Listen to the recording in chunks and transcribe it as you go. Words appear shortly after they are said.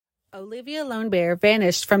Olivia Lone Bear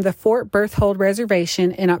vanished from the Fort Berthold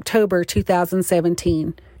Reservation in October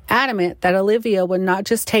 2017. Adamant that Olivia would not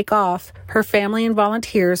just take off, her family and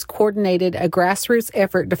volunteers coordinated a grassroots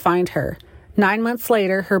effort to find her. 9 months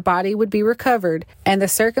later, her body would be recovered, and the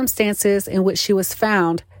circumstances in which she was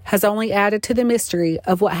found has only added to the mystery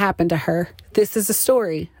of what happened to her. This is the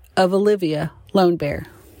story of Olivia Lone Bear.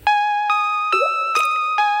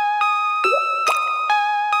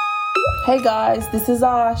 Hey guys, this is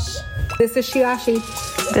Ash. This is Shiashi.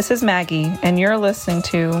 This is Maggie, and you're listening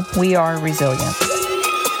to We Are Resilient.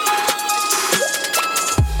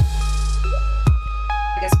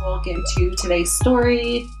 I guess we'll get into today's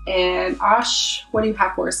story. And Ash, what do you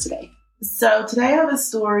have for us today? So today I have a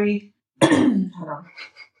story. Hold on.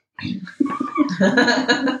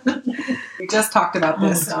 We just talked about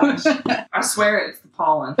this. Oh, gosh. I swear it's the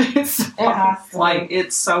pollen.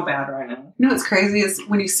 It's so bad right now. You know what's crazy is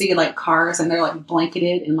when you see like cars and they're like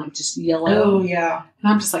blanketed and like just yellow. Oh yeah.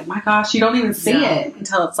 And I'm just like, my gosh, you don't even see it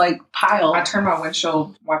until it's like piled. I turn my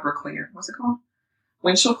windshield wiper cleaner. What's it called?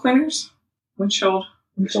 Windshield cleaners? Windshield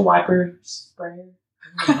wiper sprayer.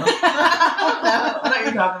 I don't know what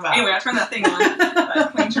you're talking about. Anyway, I turned that thing on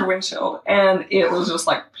that cleans your windshield, and it was just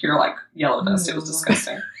like pure like yellow dust. It was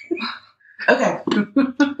disgusting. Okay.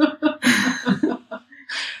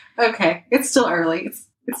 Okay. It's still early.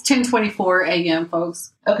 It's 10:24 a.m.,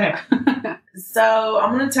 folks. Okay. So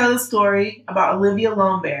I'm going to tell the story about Olivia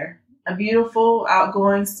Lone Bear, a beautiful,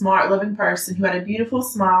 outgoing, smart, loving person who had a beautiful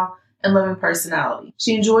smile and loving personality.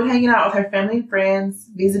 She enjoyed hanging out with her family and friends,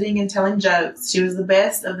 visiting and telling jokes. She was the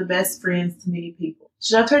best of the best friends to many people.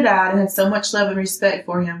 She loved her dad and had so much love and respect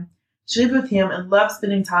for him. She lived with him and loved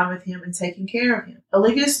spending time with him and taking care of him.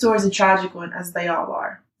 Olivia's story is a tragic one, as they all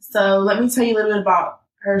are. So let me tell you a little bit about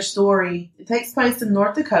her story. It takes place in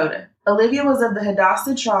North Dakota. Olivia was of the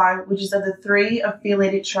Hidatsa tribe, which is of the 3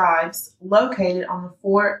 affiliated tribes located on the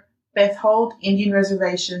Fort Berthold Indian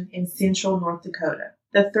Reservation in central North Dakota.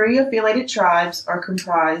 The 3 affiliated tribes are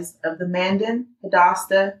comprised of the Mandan,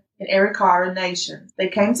 Hidatsa, and Arikara nations. They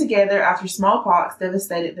came together after smallpox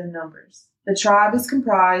devastated their numbers. The tribe is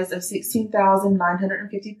comprised of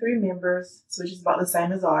 16,953 members, which is about the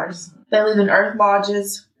same as ours. They lived in earth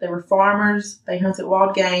lodges, they were farmers, they hunted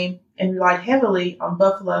wild game, and relied heavily on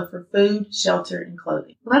buffalo for food, shelter, and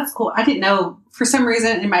clothing. Well, that's cool. I didn't know. For some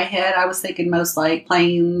reason, in my head, I was thinking most like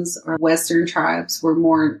plains or western tribes were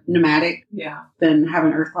more nomadic than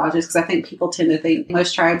having earth lodges, because I think people tend to think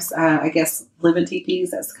most tribes, I guess, live in teepees.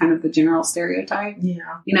 That's kind of the general stereotype.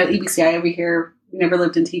 Yeah. You know, EBCI over here, we never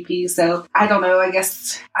lived in teepees, so I don't know. I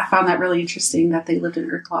guess I found that really interesting that they lived in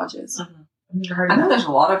earth lodges. Mm-hmm. I know there's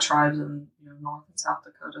a lot of tribes in North and South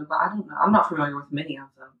Dakota, but I don't know. I'm not familiar with many of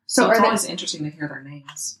them. So it's always interesting to hear their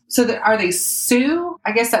names. So are they Sioux?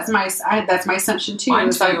 I guess that's my assumption too. Mine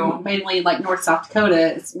it's too. Like mainly like North South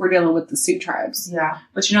Dakota. We're dealing with the Sioux tribes. Yeah,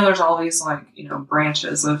 but there's always like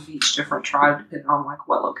branches of each different tribe depending on like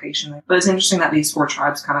what location. But it's interesting that these 4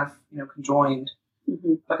 tribes kind of conjoined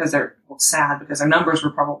because they're sad because their numbers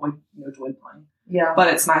were probably dwindling. Yeah,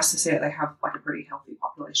 but it's nice to see that they have like a pretty healthy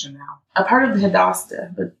population now. I've heard of the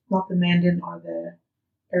Hidatsa, but not the Mandan or the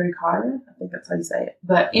Arikara. I think that's how you say it.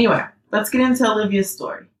 But anyway, let's get into Olivia's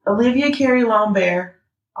story. Olivia Carey Lone Bear,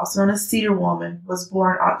 also known as Cedar Woman, was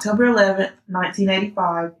born October 11th,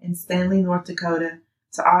 1985 in Stanley, North Dakota,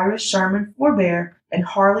 to Iris Sherman Forbear and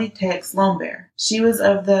Harley Tex Lone Bear. She was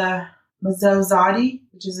of the Mazozadi,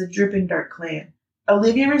 which is a Dripping Dirt clan.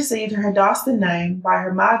 Olivia received her Hidatsa name by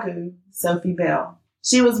her Magu, Sophie Bell.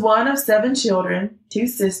 She was one of 7 children, 2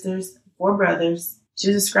 sisters, 4 brothers. She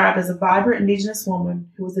was described as a vibrant indigenous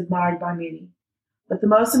woman who was admired by many. But the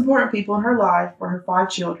most important people in her life were her 5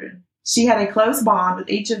 children. She had a close bond with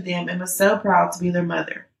each of them and was so proud to be their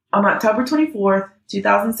mother. On October 24th,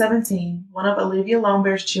 2017, one of Olivia Lone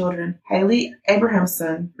Bear's children, Haley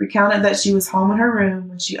Abrahamson, recounted that she was home in her room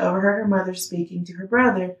when she overheard her mother speaking to her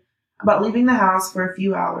brother about leaving the house for a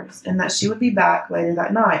few hours and that she would be back later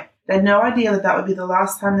that night. They had no idea that would be the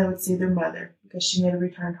last time they would see their mother because she never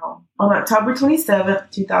returned home. On October 27,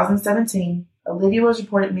 2017, Olivia was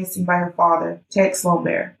reported missing by her father, Tex Lone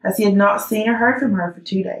Bear, as he had not seen or heard from her for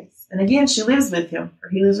 2 days. And again, she lives with him, or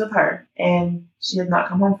he lives with her, and she had not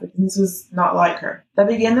come home for him. This was not like her. They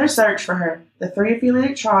began their search for her. The 3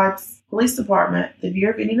 affiliated tribes, police department, the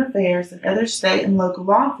Bureau of Indian Affairs, and other state and local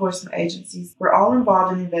law enforcement agencies were all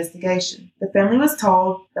involved in the investigation. The family was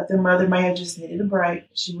told that their mother may have just needed a break.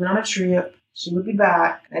 She went on a trip. She would be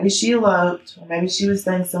back. Maybe she eloped, or maybe she was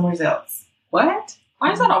staying somewhere else. What?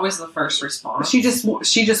 Why is that always the first response? She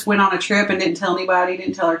just went on a trip and didn't tell anybody,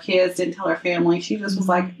 didn't tell her kids, didn't tell her family. She just was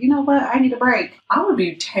like, you know what? I need a break. I would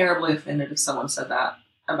be terribly offended if someone said that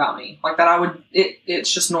about me. Like that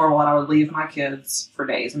it's just normal that I would leave my kids for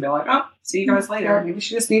days and be like, oh, see you guys later. Maybe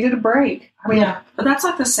she just needed a break. I mean, but that's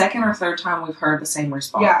like the second or third time we've heard the same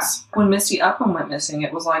response. Yeah. When Misty Upham went missing,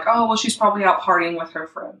 it was like, oh, well, she's probably out partying with her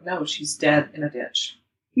friend. No, she's dead in a ditch.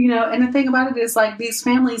 You know, and the thing about it is, like, these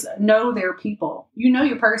families know their people. You know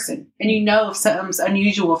your person, and you know if something's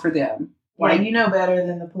unusual for them. Like, you know better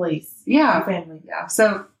than the police. Yeah. Your family. Yeah.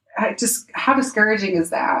 So, how discouraging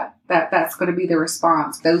is that? That's going to be the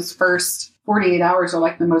response. Those first 48 hours are,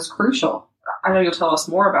 like, the most crucial. I know you'll tell us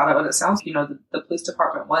more about it, but it sounds, the police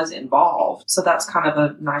department was involved. So that's kind of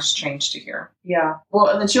a nice change to hear. Yeah. Well,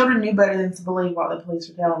 and the children knew better than to believe what the police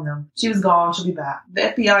were telling them. She was gone. She'll be back. The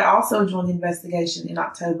FBI also joined the investigation in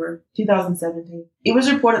October 2017. It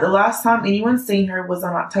was reported the last time anyone seen her was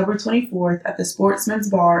on October 24th at the Sportsman's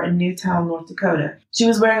Bar in Newtown, North Dakota. She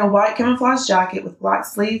was wearing a white camouflage jacket with black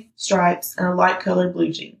sleeve stripes and a light-colored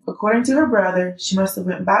blue jean. According to her brother, she must have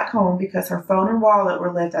went back home because her phone and wallet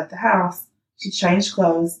were left at the house. She changed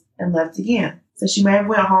clothes and left again. So she may have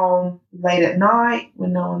went home late at night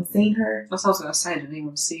when no one seen her. That's what I was going to say. Didn't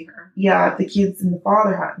anyone see her? Yeah, the kids and the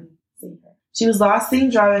father hadn't seen her. She was last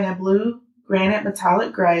seen driving a blue granite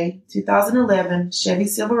metallic gray 2011 Chevy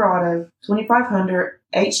Silverado 2500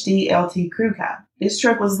 HD LT crew cab. This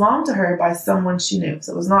truck was loaned to her by someone she knew,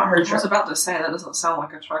 so it was not her truck. I was about to say, that doesn't sound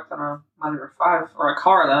like a truck that a mother of five, or a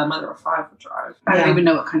car that a mother of five would drive. I don't even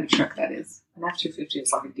know what kind of truck that is. An F-250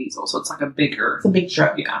 is like a diesel, so it's like a bigger... It's a big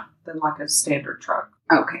truck. Yeah, than like a standard truck.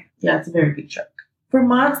 Okay. Yeah, it's a very big truck. For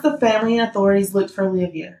months, the family and authorities looked for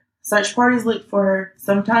Olivia. Search parties looked for her.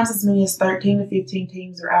 Sometimes as many as 13 to 15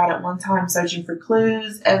 teams are out at one time searching for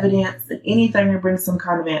clues, evidence, and anything to bring some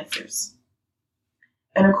kind of answers.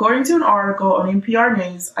 And according to an article on NPR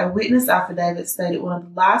News, eyewitness affidavit stated one of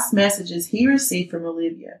the last messages he received from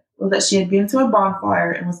Olivia was that she had been to a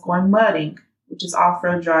bonfire and was going mudding, which is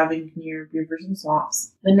off-road driving near rivers and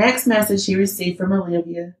swamps. The next message he received from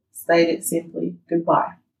Olivia stated simply,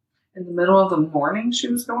 goodbye. In the middle of the morning she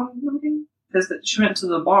was going mudding? Because she went to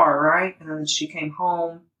the bar, right? And then she came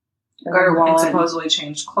home Got her wallet. and supposedly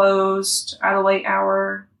changed clothes at a late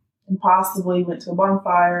hour. And possibly went to a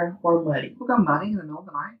bonfire or mudding. People go mudding in the middle of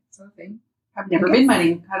the night? Is that a thing? I've never been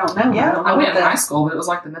mudding. I don't know. Yeah, I went in high school, but it was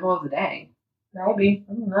like the middle of the day. Maybe.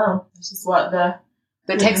 I don't know. It's just what the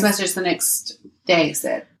text message the next day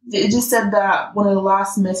said. It just said that one of the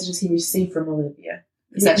last messages he received from Olivia.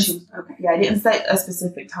 Okay. Yeah, it didn't say a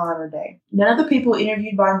specific time or day. None of the people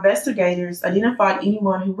interviewed by investigators identified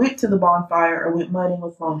anyone who went to the bonfire or went mudding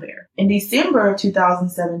with Lambert. In December of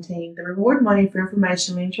 2017, the reward money for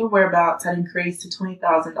information linked to her whereabouts had increased to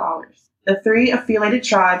 $20,000. The three affiliated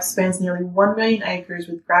tribes spans nearly 1 million acres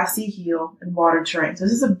with grassy hill and water terrain. So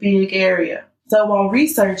this is a big area. So while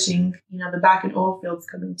researching, the back and oil fields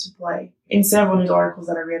come into play in several news articles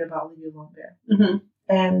that I read about Olivia Lambert. Mm-hmm.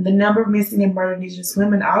 And the number of missing and murdered Indigenous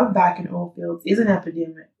women out of Bakken oil fields is an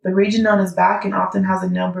epidemic. The region known as Bakken often has a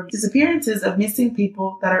number of disappearances of missing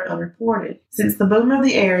people that are unreported. Since the boom of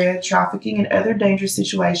the area, trafficking and other dangerous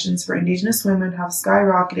situations for Indigenous women have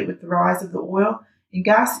skyrocketed with the rise of the oil and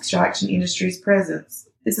gas extraction industry's presence.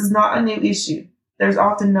 This is not a new issue. There's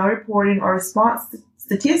often no reporting or response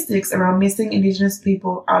statistics around missing Indigenous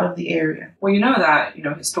people out of the area. Well, that,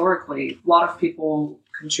 historically, a lot of people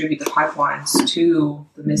contribute the pipelines to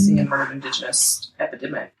the missing and murdered Indigenous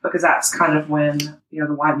epidemic, because that's kind of when,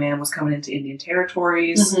 the white man was coming into Indian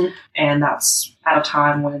territories, and that's at a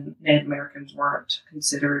time when Native Americans weren't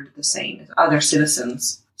considered the same as other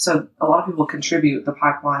citizens. So a lot of people contribute the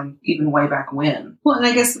pipeline even way back when. Well, and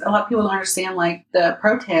I guess a lot of people don't understand, like, the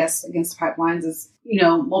protest against pipelines is,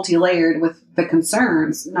 multi-layered with the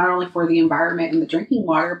concerns, not only for the environment and the drinking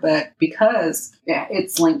water, but because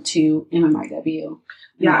it's linked to MMIW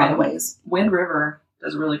in a lot of ways. Wind River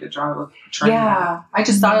does a really good job of portraying that. I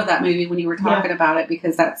just thought of that movie when you were talking about it,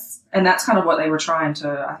 because that's kind of what they were trying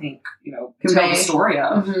to, I think, tell the story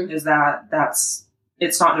of, is that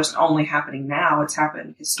it's not just only happening now, it's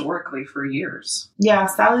happened historically for years. Yeah,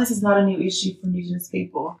 sadly, this is not a new issue for Indigenous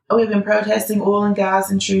people. We've been protesting oil and gas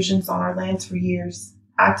intrusions on our lands for years.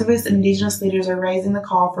 Activists and Indigenous leaders are raising the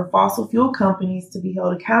call for fossil fuel companies to be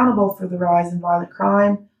held accountable for the rise in violent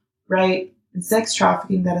crime, rape, and sex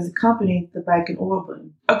trafficking that has accompanied the Bakken oil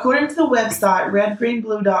boom. According to the website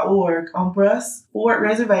redgreenblue.org, on Bruss Fort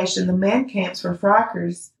Reservation, the man camps for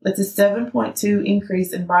frackers led to 7.2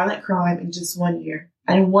 increase in violent crime in just 1 year,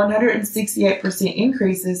 and 168%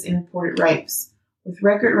 increases in reported rapes, with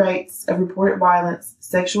record rates of reported violence,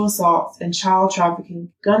 sexual assaults, and child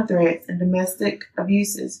trafficking, gun threats, and domestic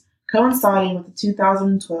abuses coinciding with the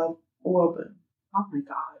 2012 oil boom. Oh my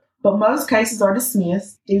God. But most cases are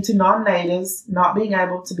dismissed due to non-natives not being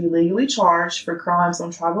able to be legally charged for crimes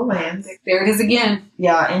on tribal lands. There it is again.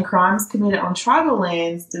 Yeah, and crimes committed on tribal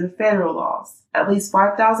lands due to federal laws. At least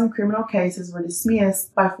 5,000 criminal cases were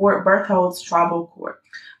dismissed by Fort Berthold's tribal court.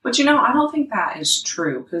 But I don't think that is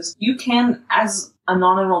true, because you can, as a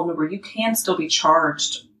non-enrolled member, you can still be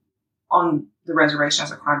charged on the reservation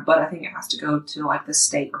as a crime, but I think it has to go to like the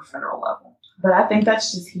state or federal level. But I think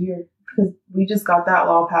that's just here, because we just got that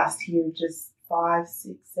law passed here just 5,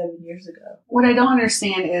 6, 7 years ago. What I don't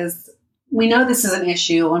understand is we know this is an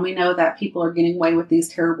issue, and we know that people are getting away with these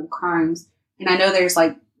terrible crimes. And I know there's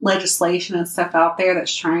like legislation and stuff out there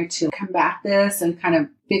that's trying to combat this and kind of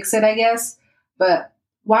fix it, I guess. But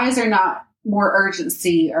why is there not more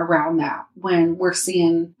urgency around that when we're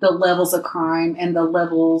seeing the levels of crime and the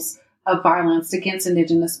levels of violence against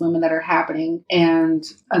Indigenous women that are happening and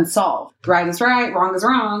unsolved? Right is right, wrong is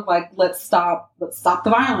wrong. Like, let's stop the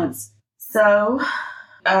violence. So,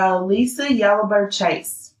 Lisa Yellowbird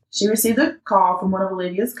Chase. She received a call from one of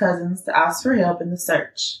Olivia's cousins to ask for help in the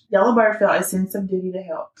search. Yellowbird felt a sense of duty to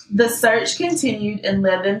help. The search continued and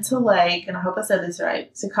led them to Lake, and I hope I said this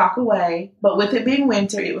right, Secaucus, but with it being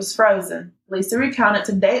winter, it was frozen. Lisa recounted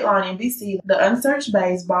to Dateline NBC the unsearched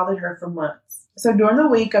bays bothered her for months. So during the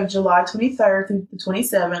week of July 23rd through the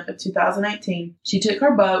 27th of 2018, she took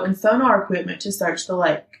her boat and sonar equipment to search the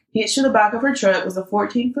lake. Hitched to the back of her truck was a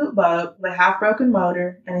 14-foot boat with a half-broken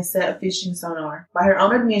motor and a set of fishing sonar. By her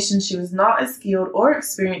own admission, she was not a skilled or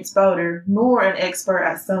experienced boater, nor an expert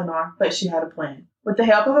at sonar, but she had a plan. With the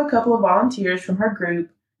help of a couple of volunteers from her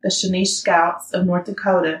group, the Shanish Scouts of North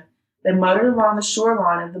Dakota, they motored along the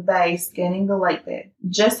shoreline of the bay, scanning the lake bed.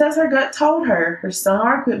 Just as her gut told her, her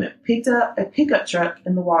sonar equipment picked up a pickup truck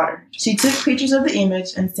in the water. She took pictures of the image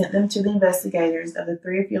and sent them to the investigators of the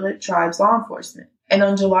 3 affiliate tribes' law enforcement. And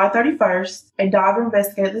on July 31st, a diver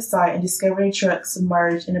investigated the site and discovered a truck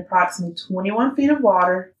submerged in approximately 21 feet of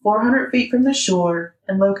water, 400 feet from the shore,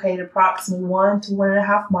 and located approximately 1 to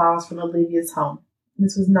 1.5 miles from Olivia's home.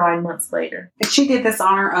 This was 9 months later. And she did this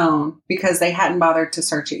on her own because they hadn't bothered to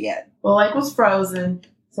search it yet. The lake was frozen,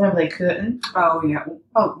 so maybe they couldn't. Oh, yeah.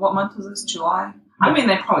 Oh, what month was this? July? I mean,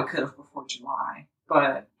 they probably could have before July,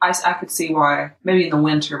 but I could see why maybe in the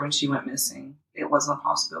winter when she went missing, it wasn't a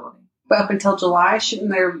possibility. But up until July, shouldn't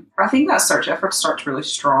there... I think that search effort starts really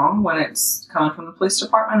strong when it's coming from the police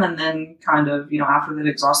department, and then kind of, after they've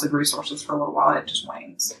exhausted resources for a little while, it just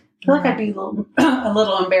wanes. I feel like I'd be a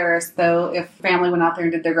little embarrassed, though, if family went out there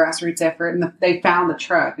and did their grassroots effort and they found the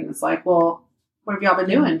truck, and it's like, well, what have y'all been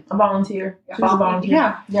doing? A volunteer. She was a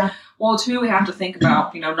volunteer. Yeah. Well, too, we have to think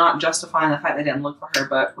about, not justifying the fact they didn't look for her,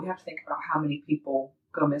 but we have to think about how many people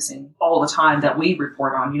go missing all the time that we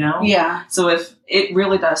report on, Yeah. So if it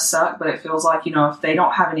really does suck, but it feels like, if they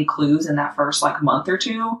don't have any clues in that first, month or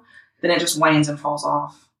two, then it just wanes and falls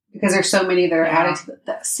off. Because there's so many that are added to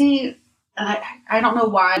that. See, I don't know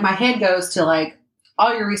why. My head goes to,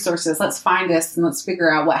 all your resources. Let's find this and let's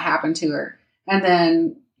figure out what happened to her. And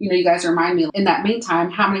then, you guys remind me, in that meantime,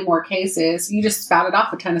 how many more cases? You just spouted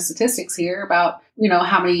off a ton of statistics here about,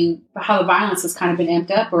 how the violence has kind of been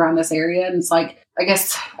amped up around this area. And it's like, I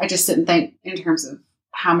guess I just didn't think in terms of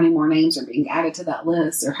how many more names are being added to that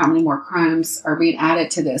list or how many more crimes are being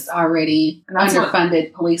added to this already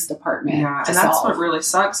underfunded police department. Yeah, and that's what really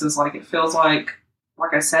sucks is, it feels like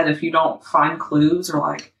I said, if you don't find clues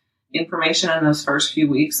or, information in those first few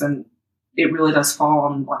weeks, then it really does fall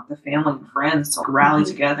on, the family and friends to rally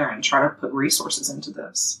together and try to put resources into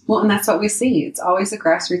this. Well, and that's what we see. It's always a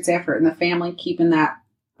grassroots effort and the family keeping that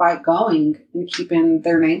fight going and keeping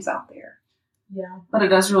their names out there. Yeah. But it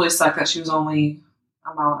does really suck that she was only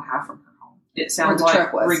a mile and a half from her home. It sounds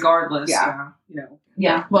like, regardless,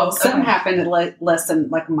 Yeah. Well, something happened at less than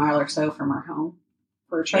a mile or so from her home.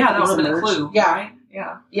 For a truck that would have been a clue. Yeah. Right?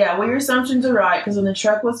 Yeah. Yeah, well, your assumptions are right, because when the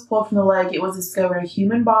truck was pulled from the lake, it was discovered a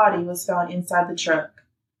human body was found inside the truck.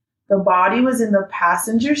 The body was in the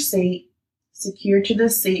passenger seat, secured to the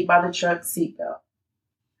seat by the truck's seatbelt.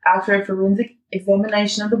 After a forensic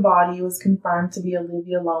examination of the body, it was confirmed to be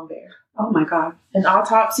Olivia Lombert. Oh, my God. An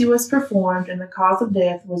autopsy was performed, and the cause of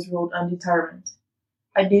death was ruled undetermined.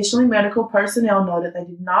 Additionally, medical personnel noted they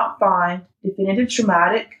did not find definitive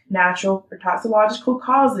traumatic, natural, or toxicological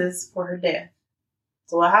causes for her death.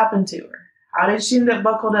 So what happened to her? How did she end up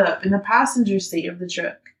buckled up in the passenger seat of the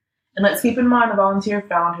truck? And let's keep in mind the volunteer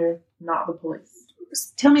found her, not the police.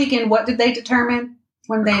 Tell me again, what did they determine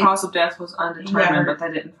when the cause of death was undetermined, but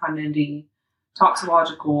they didn't find any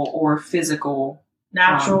toxicological or physical.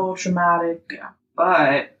 Natural, traumatic. Yeah.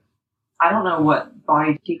 But I don't know what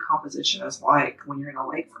body decomposition is like when you're in a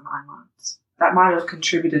lake for 9 months. that might have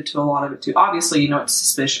contributed to a lot of it too. Obviously, it's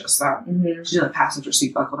suspicious that she's in the passenger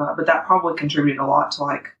seat buckled up, but that probably contributed a lot to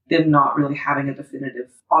like them not really having a definitive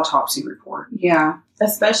autopsy report. Yeah.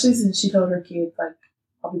 Especially since she told her kids, like,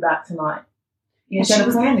 I'll be back tonight. Yeah, she had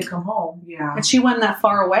a plan to come home. Yeah. And she wasn't that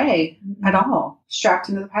far away at all, strapped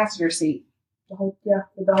into the passenger seat.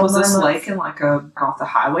 Was this lake in like off the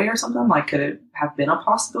highway or something? Like, could it have been a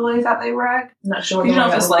possibility that they wrecked? I'm not sure.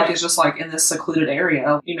 If this lake is just like in this secluded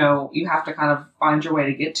area, you have to kind of find your way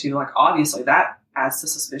to get to. Like, obviously that adds to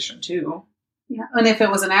suspicion too. Yeah. And if it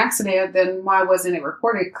was an accident, then why wasn't it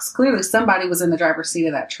reported? Because clearly somebody was in the driver's seat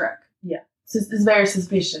of that truck. Yeah. It's very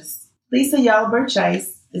suspicious. Lisa Yellowbird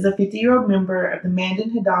Chase is a 50-year-old member of the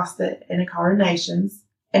Mandan, Hadassah, and Akara Nations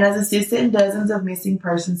and has assisted in dozens of missing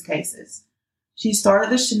persons cases. She started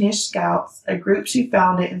the Shanish Scouts, a group she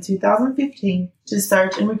founded in 2015 to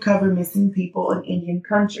search and recover missing people in Indian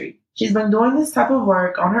country. She's been doing this type of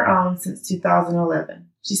work on her own since 2011.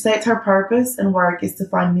 She states her purpose and work is to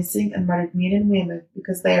find missing and murdered men and women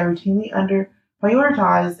because they are routinely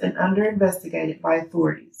under-prioritized and under-investigated by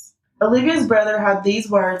authorities. Olivia's brother had these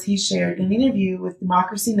words he shared in an interview with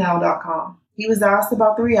DemocracyNow.com. He was asked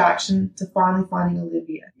about the reaction to finally finding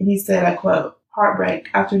Olivia, and he said, I quote, "Heartbreak.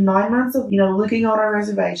 After 9 months of, looking on our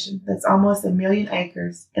reservation, that's almost 1 million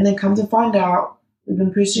acres, and then come to find out, we've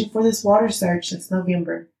been pushing for this water search since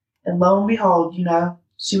November, and lo and behold,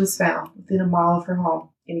 she was found within a mile of her home."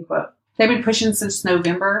 End quote. They've been pushing since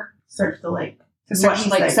November. Search the lake. To search the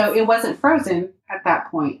lake. So it wasn't frozen at that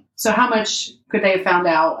point. So how much could they have found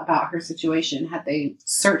out about her situation had they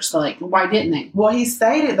searched the lake? Why didn't they? Well, he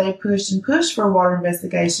stated they pushed and pushed for a water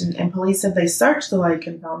investigation, and police said they searched the lake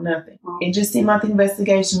and found nothing. It just seemed like the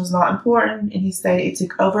investigation was not important, and he stated it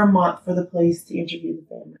took over a month for the police to interview the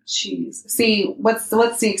family. Jeez. See, what's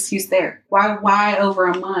the excuse there? Why over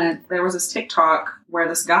a month? There was this TikTok where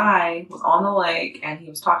this guy was on the lake and he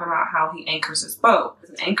was talking about how he anchors his boat.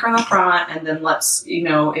 There's an anchor in the front and then lets,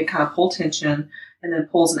 it kind of pull tension and then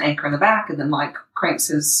pulls an anchor in the back and then like cranks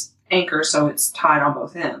his anchor so it's tied on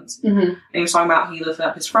both ends. Mm-hmm. And he was talking about he lifted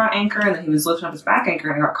up his front anchor and then he was lifting up his back anchor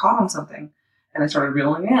and he got caught on something and they started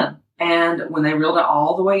reeling in. And when they reeled it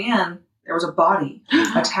all the way in, there was a body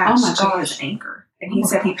attached to his anchor. And he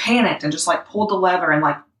said he panicked and just like pulled the lever and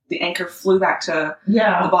like the anchor flew back to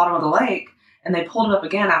the bottom of the lake. And they pulled it up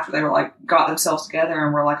again after they were like, got themselves together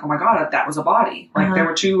and were like, oh my God, that was a body. Like there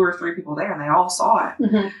were 2 or 3 people there and they all saw it.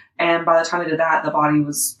 Mm-hmm. And by the time they did that, the body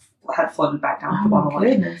had floated back down to the bottom of the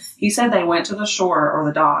lake. He said they went to the shore or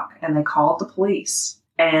the dock and they called the police.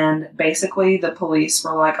 And basically the police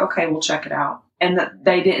were like, okay, we'll check it out. And that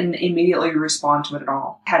they didn't immediately respond to it at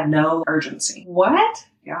all. Had no urgency. What?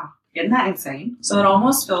 Yeah. Isn't that insane? So it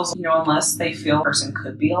almost feels, unless they feel a person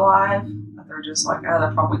could be alive, that they're just like, oh,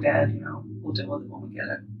 they're probably dead, We'll deal with it when we get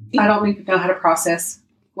it. I don't even know how to process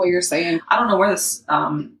what you're saying. I don't know where this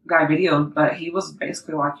guy videoed, but he was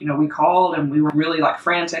basically like, we called and we were really like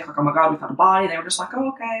frantic, like, oh my God, we found a body. They were just like, oh,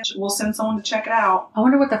 okay, we'll send someone to check it out. I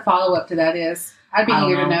wonder what the follow-up to that is. I'd be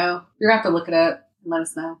eager to know. You're going to have to look it up and let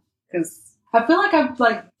us know. Because I feel like I'm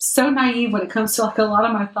like so naive when it comes to like a lot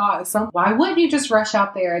of my thoughts. So why wouldn't you just rush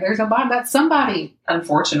out there? There's a body. That's somebody.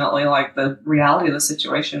 Unfortunately, like the reality of the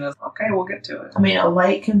situation is, okay, we'll get to it. I mean, a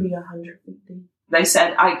lake can be 100 feet deep. They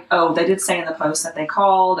said, they did say in the post that they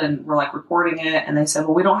called and were like reporting it. And they said,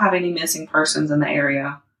 well, we don't have any missing persons in the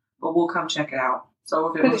area, but we'll come check it out.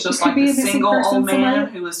 So if it was just like a single old man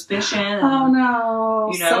who was fishing. And, oh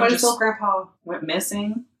no. Somebody's little grandpa went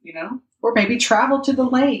missing, Or maybe traveled to the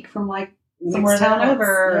lake from like somewhere next town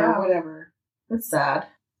over or whatever. That's sad.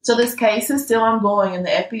 So this case is still ongoing and the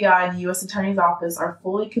FBI and the U.S. Attorney's Office are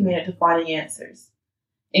fully committed to finding answers.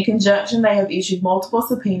 In conjunction, they have issued multiple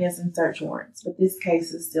subpoenas and search warrants, but this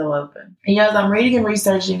case is still open. And as I'm reading and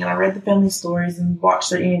researching and I read the family stories and watched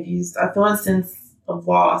their interviews, I feel a sense of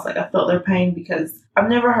loss. Like I felt their pain because I've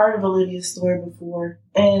never heard of Olivia's story before.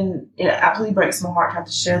 And it absolutely breaks my heart to have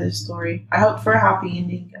to share this story. I hope for a happy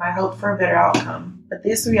ending and I hope for a better outcome. But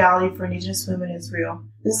this reality for Indigenous women is real.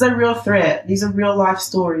 This is a real threat. These are real life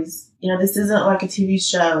stories. This isn't like a TV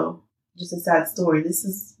show, just a sad story. This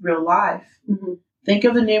is real life. Mm-hmm. Think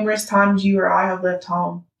of the numerous times you or I have left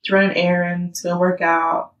home to run an errand, to go work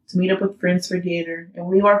out, to meet up with friends for dinner, and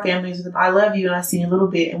leave our families with an I love you and I see you a little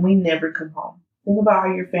bit, and we never come home. Think about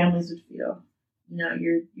how your families would feel.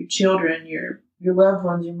 Your children, your loved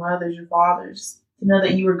ones, your mothers, your fathers, to know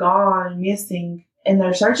that you were gone and missing, and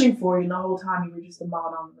they're searching for you, and the whole time you were just a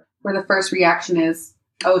mile down the road. Where the first reaction is,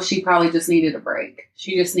 oh, she probably just needed a break.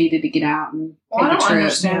 She just needed to get out and take a trip. I don't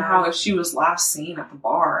understand how if she was last seen at the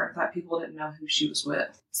bar, that people didn't know who she was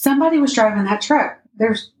with. Somebody was driving that truck.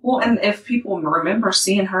 Well, and if people remember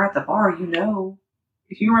seeing her at the bar, if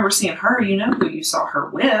you remember seeing her, you know who you saw her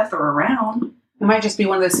with or around. It might just be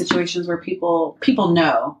one of those situations where people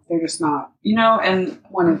know. They're just not, and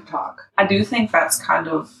wanting to talk. I do think that's kind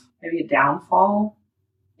of maybe a downfall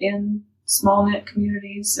in small knit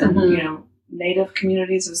communities and, Native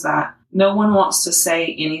communities, is that no one wants to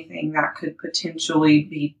say anything that could potentially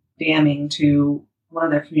be damning to one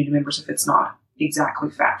of their community members if it's not exactly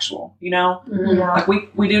factual, Like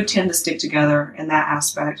we do tend to stick together in that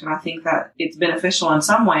aspect, and I think that it's beneficial in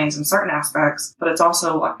some ways in certain aspects, but it's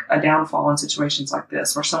also like a downfall in situations like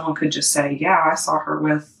this where someone could just say, yeah, I saw her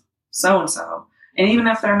with so-and-so. And even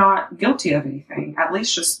if they're not guilty of anything, at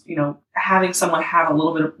least just, having someone have a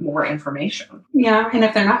little bit more information. Yeah, and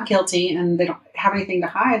if they're not guilty and they don't have anything to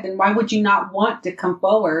hide, then why would you not want to come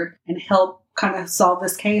forward and help kind of solve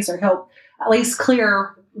this case or help at least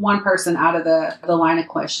clear one person out of the line of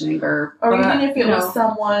questioning? Or even if it was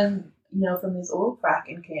someone, from these oil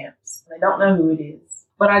fracking camps. They don't know who it is.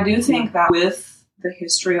 But I do think that with the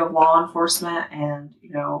history of law enforcement and,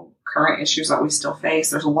 current issues that we still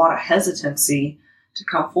face, there's a lot of hesitancy to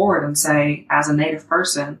come forward and say, as a Native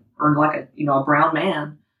person or like a brown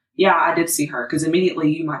man, yeah, I did see her, because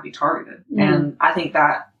immediately you might be targeted. Mm-hmm. And I think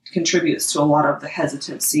that contributes to a lot of the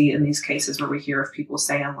hesitancy in these cases where we hear of people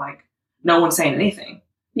saying like, no one's saying anything,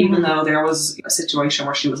 even though there was a situation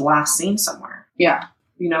where she was last seen somewhere. Yeah.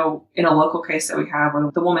 In a local case that we have where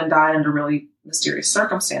the woman died under really mysterious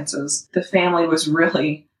circumstances, the family was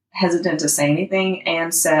really hesitant to say anything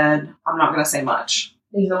and said, I'm not going to say much.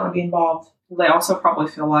 They don't want to be involved. They also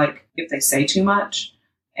probably feel like if they say too much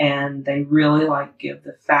and they really give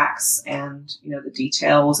the facts and, the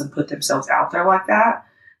details and put themselves out there like that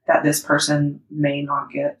this person may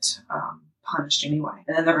not get punished anyway.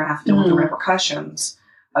 And then they're going to have to deal with the repercussions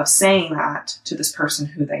of saying that to this person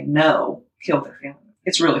who they know killed their family.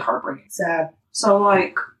 It's really heartbreaking. Sad.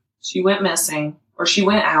 So she went missing, or she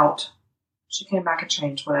went out. She came back and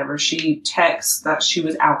changed, whatever. She texts that she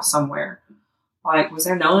was out somewhere. Was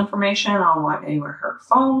there no information on, anywhere her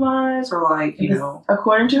phone was? Or,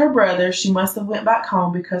 According to her brother, she must have went back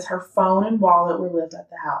home because her phone and wallet were left at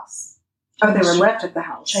the house. Oh, they were left at the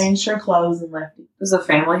house. Changed her clothes and left it. Does the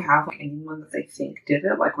family have, anyone that they think did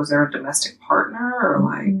it? Was there a domestic partner? Or,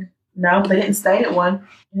 No, they didn't stay at one.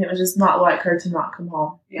 And it was just not like her to not come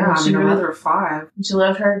home. Yeah, she her mother of 5. She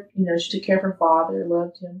loved her, she took care of her father,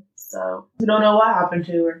 loved him. So we don't know what happened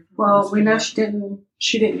to her. Well, we know she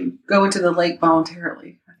didn't go into the lake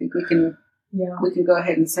voluntarily. I think we can go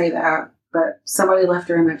ahead and say that. But somebody left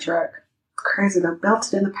her in that truck. Crazy though,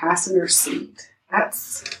 belted in the passenger seat.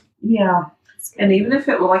 That's And even if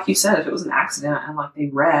it, like you said, if it was an accident and they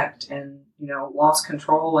wrecked and lost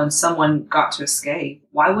control and someone got to escape,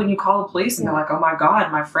 why wouldn't you call the police and be like, oh my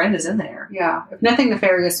God, my friend is in there? Yeah. If nothing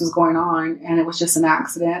nefarious was going on and it was just an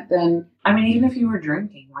accident, then... even if you were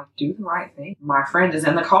drinking, do the right thing. My friend is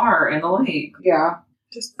in the car in the lake. Yeah.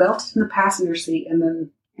 Just belted in the passenger seat and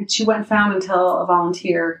she wasn't found until a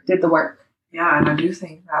volunteer did the work. Yeah, and I do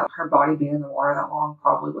think that her body being in the water that long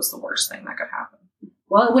probably was the worst thing that could happen.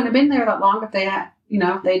 Well, it wouldn't have been there that long if they had,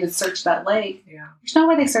 if they had searched that lake. Yeah. There's no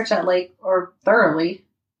way they searched that lake or thoroughly.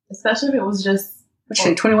 Especially if it was just... What'd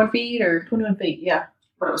you say, 21 feet or... 21 feet, yeah.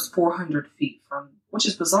 But it was 400 feet from... Which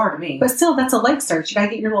is bizarre to me. But still, that's a lake search. You gotta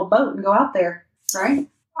get your little boat and go out there, right?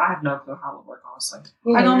 I have no clue how it would work, honestly.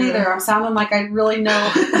 I don't either. I'm sounding like I really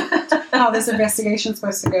know how this investigation's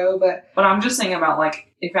supposed to go, but I'm just thinking about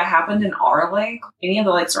if it happened in our lake, any of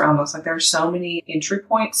the lakes around us, there's so many entry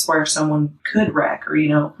points where someone could wreck or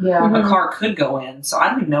a car could go in. So I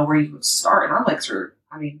don't even know where you would start. And our lakes are,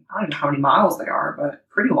 I don't even know how many miles they are, but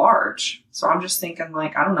pretty large. So I'm just thinking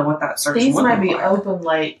I don't know what that search These would might be like. Open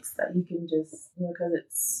lakes that you can just because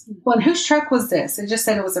it's... Well, and whose truck was this? It just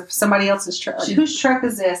said it was somebody else's truck. Whose truck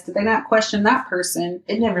is this? Did they not question that person?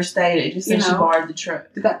 It never stated. It just said she borrowed the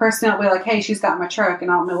truck. Did that person not be like, hey, she's got my truck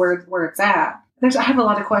and I don't know where it's at? I have a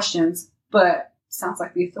lot of questions, but it sounds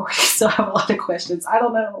like the authorities still have a lot of questions. I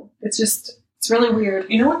don't know. It's really weird.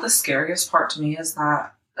 You know what the scariest part to me is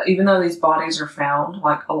that even though these bodies are found,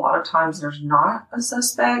 a lot of times there's not a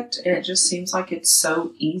suspect and it just seems like it's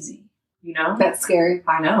so easy, That's scary.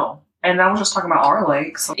 I know. And I was just talking about our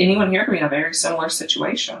lakes. Anyone here could be in a very similar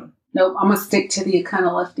situation. Nope, I'm going to stick to the kind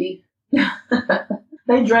of lefty.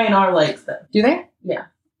 They drain our lakes, though. Do they? Yeah.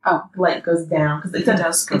 Oh. The lake goes down. Cause it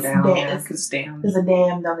does go down. There's a dam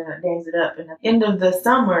down there that dams it up. And at the end of the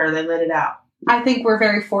summer, they let it out. I think we're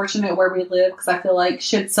very fortunate where we live because I feel like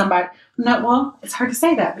should somebody... No, well, it's hard to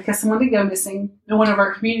say that because someone did go missing in one of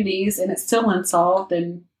our communities and it's still unsolved.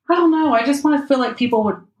 And I don't know. I just want to feel like people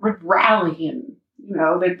would rally and,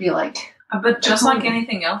 they'd be like... But just like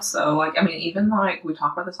anything else, though, like, I mean, even like we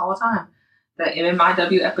talk about this all the time, the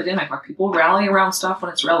MMIW epidemic, like people rally around stuff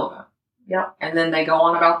when it's relevant. Yep. And then they go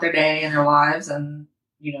on about their day and their lives, and,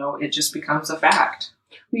 you know, it just becomes a fact.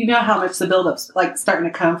 You know how much the build-up's like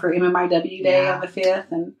starting to come for MMIW Day on the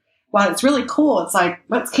 5th. And while it's really cool, it's like,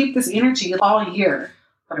 let's keep this energy all year.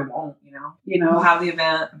 But it won't, you know. We'll have the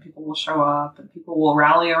event and people will show up and people will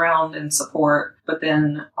rally around and support, but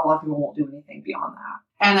then a lot of people won't do anything beyond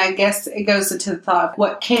that. And I guess it goes into the thought of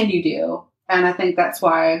what can you do? And I think that's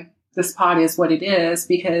why this pod is what it is,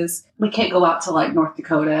 because we can't go out to like North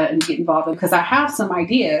Dakota and get involved in, because I have some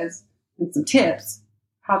ideas and some tips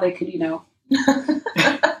how they could,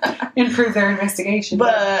 improve their investigation.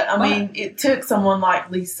 But I mean, it took someone like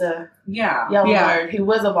Lisa Yellowbird, who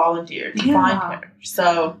was a volunteer, to find her.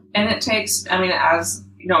 So, and it takes, I mean, as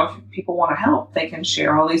you know, if people want to help, they can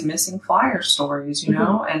share all these missing flyer stories, you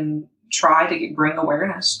know, and try to bring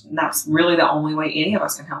awareness. And that's really the only way any of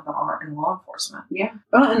us can help in law enforcement. Yeah.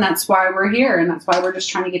 Well, and that's why we're here. And that's why we're just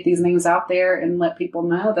trying to get these names out there and let people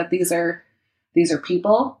know that these are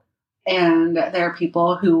people, and there are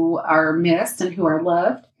people who are missed and who are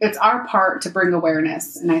loved. It's our part to bring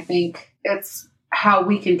awareness. And I think it's how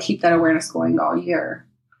we can keep that awareness going all year.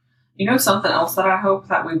 You know, something else that I hope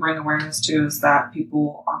that we bring awareness to is that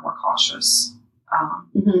people are more cautious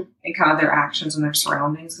in kind of their actions and their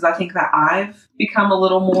surroundings. Because I think that I've become a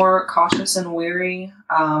little more cautious and wary,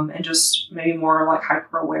 and just maybe more like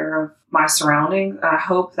hyper aware of my surroundings. And I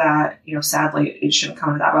hope that, you know, sadly it shouldn't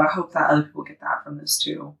come to that, but I hope that other people get that from this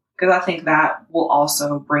too. Because I think that will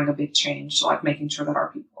also bring a big change to like making sure that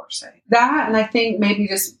our people are safe. That, and I think maybe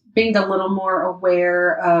just being a little more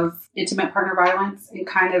aware of intimate partner violence and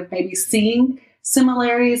kind of maybe seeing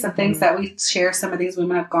similarities of things that we share some of these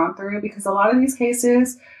women have gone through. Because a lot of these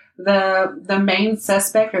cases, the main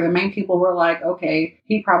suspect or the main people were like, okay,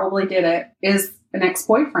 he probably did it, is an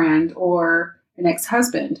ex-boyfriend or an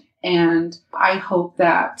ex-husband. And I hope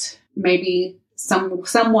that maybe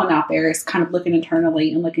someone out there is kind of looking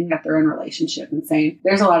internally and looking at their own relationship and saying,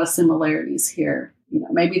 there's a lot of similarities here. You know,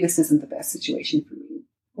 maybe this isn't the best situation for me.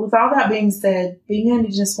 With all that being said, being an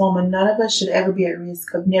Indigenous woman, none of us should ever be at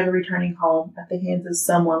risk of never returning home at the hands of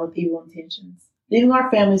someone with evil intentions, leaving our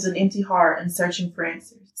families with an empty heart and searching for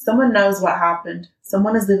answers. Someone knows what happened.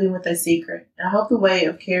 Someone is living with a secret. And I hope the weight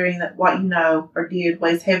of carrying that what you know or did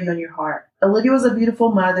weighs heavy on your heart. Olivia was a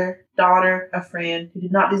beautiful mother, daughter, a friend who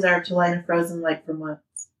did not deserve to lay in a frozen lake for months.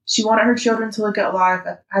 She wanted her children to look at life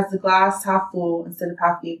as the glass half full instead of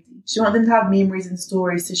half empty. She wanted them to have memories and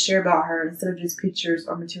stories to share about her instead of just pictures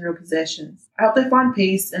or material possessions. I hope they find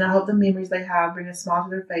peace, and I hope the memories they have bring a smile to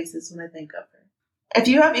their faces when they think of her. If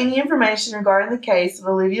you have any information regarding the case of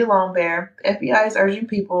Olivia Lonebear, the FBI is urging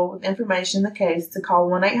people with information in the case to call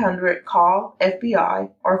 1-800-CALL-FBI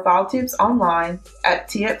or file tips online at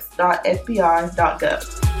tips.fbi.gov.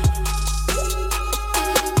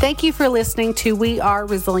 Thank you for listening to We Are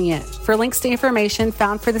Resilient. For links to information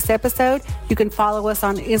found for this episode, you can follow us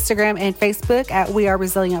on Instagram and Facebook at We Are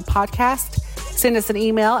Resilient Podcast. Send us an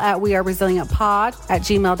email at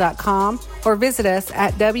weareresilientpod@gmail.com or visit us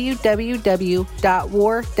at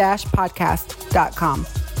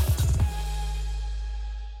www.war-podcast.com.